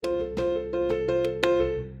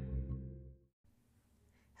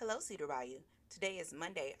Cedar Bayou. Today is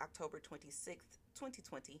Monday, October 26th,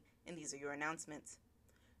 2020, and these are your announcements.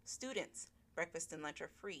 Students, breakfast and lunch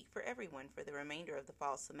are free for everyone for the remainder of the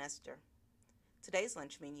fall semester. Today's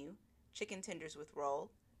lunch menu: chicken tenders with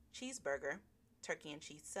roll, cheeseburger, turkey and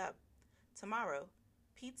cheese sub. Tomorrow,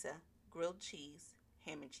 pizza, grilled cheese,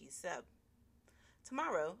 ham and cheese sub.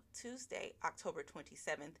 Tomorrow, Tuesday, October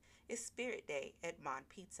 27th, is Spirit Day at Mon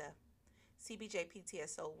Pizza. CBJ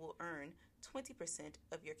PTSO will earn 20%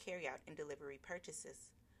 of your carryout and delivery purchases.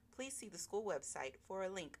 Please see the school website for a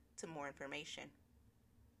link to more information.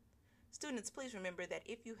 Students, please remember that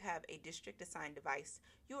if you have a district-assigned device,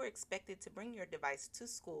 you are expected to bring your device to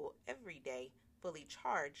school every day fully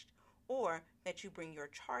charged, or that you bring your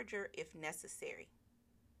charger if necessary.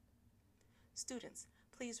 Students,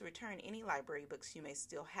 please return any library books you may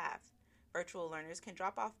still have. Virtual learners can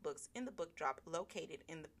drop off books in the book drop located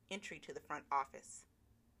in the entry to the front office.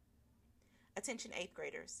 Attention 8th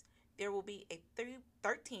graders, there will be a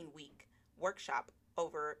 13-week workshop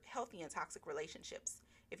over healthy and toxic relationships.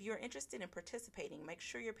 If you are interested in participating, make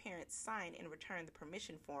sure your parents sign and return the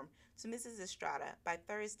permission form to Mrs. Estrada by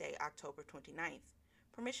Thursday, October 29th.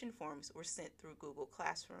 Permission forms were sent through Google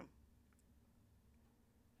Classroom.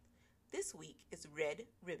 This week is Red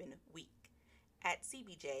Ribbon Week. At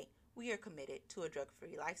CBJ, we are committed to a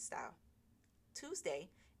drug-free lifestyle. Tuesday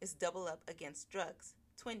is Double Up Against Drugs,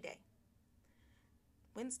 Twin Day.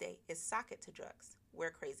 Wednesday is Sock It to Drugs,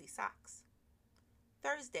 Wear Crazy Socks.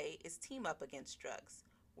 Thursday is Team Up Against Drugs,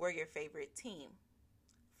 Wear Your Favorite Team.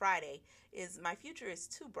 Friday is My Future is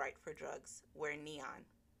Too Bright for Drugs, Wear Neon.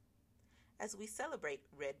 As we celebrate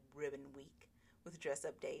Red Ribbon Week with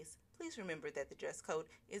dress-up days, please remember that the dress code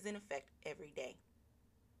is in effect every day.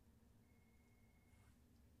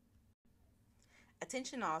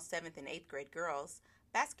 Attention all 7th and 8th grade girls,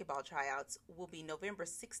 basketball tryouts will be November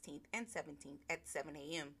 16th and 17th at 7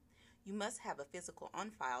 a.m. You must have a physical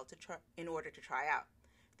on file in order to try out.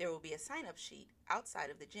 There will be a sign-up sheet outside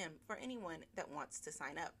of the gym for anyone that wants to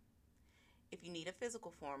sign up. If you need a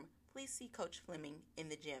physical form, please see Coach Fleming in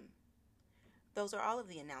the gym. Those are all of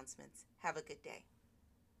the announcements. Have a good day.